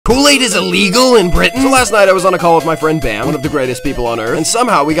Kool-Aid is illegal in Britain? So last night I was on a call with my friend Bam, one of the greatest people on earth, and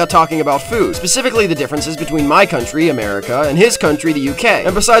somehow we got talking about food, specifically the differences between my country, America, and his country, the UK.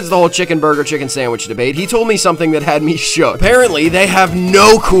 And besides the whole chicken burger, chicken sandwich debate, he told me something that had me shook. Apparently, they have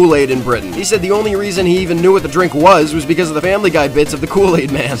no Kool-Aid in Britain. He said the only reason he even knew what the drink was because of the Family Guy bits of the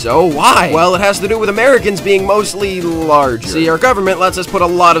Kool-Aid Man. So why? Well, it has to do with Americans being mostly larger. See, our government lets us put a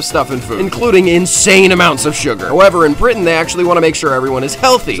lot of stuff in food, including insane amounts of sugar. However, in Britain, they actually want to make sure everyone is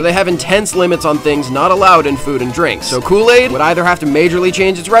healthy, so they have intense limits on things not allowed in food and drinks. So Kool-Aid would either have to majorly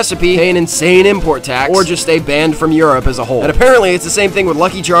change its recipe, pay an insane import tax, or just stay banned from Europe as a whole. And apparently, it's the same thing with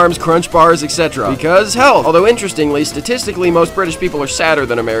Lucky Charms, Crunch Bars, etc. Because health. Although interestingly, statistically, most British people are sadder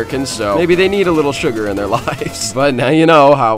than Americans, so maybe they need a little sugar in their lives. But now you know how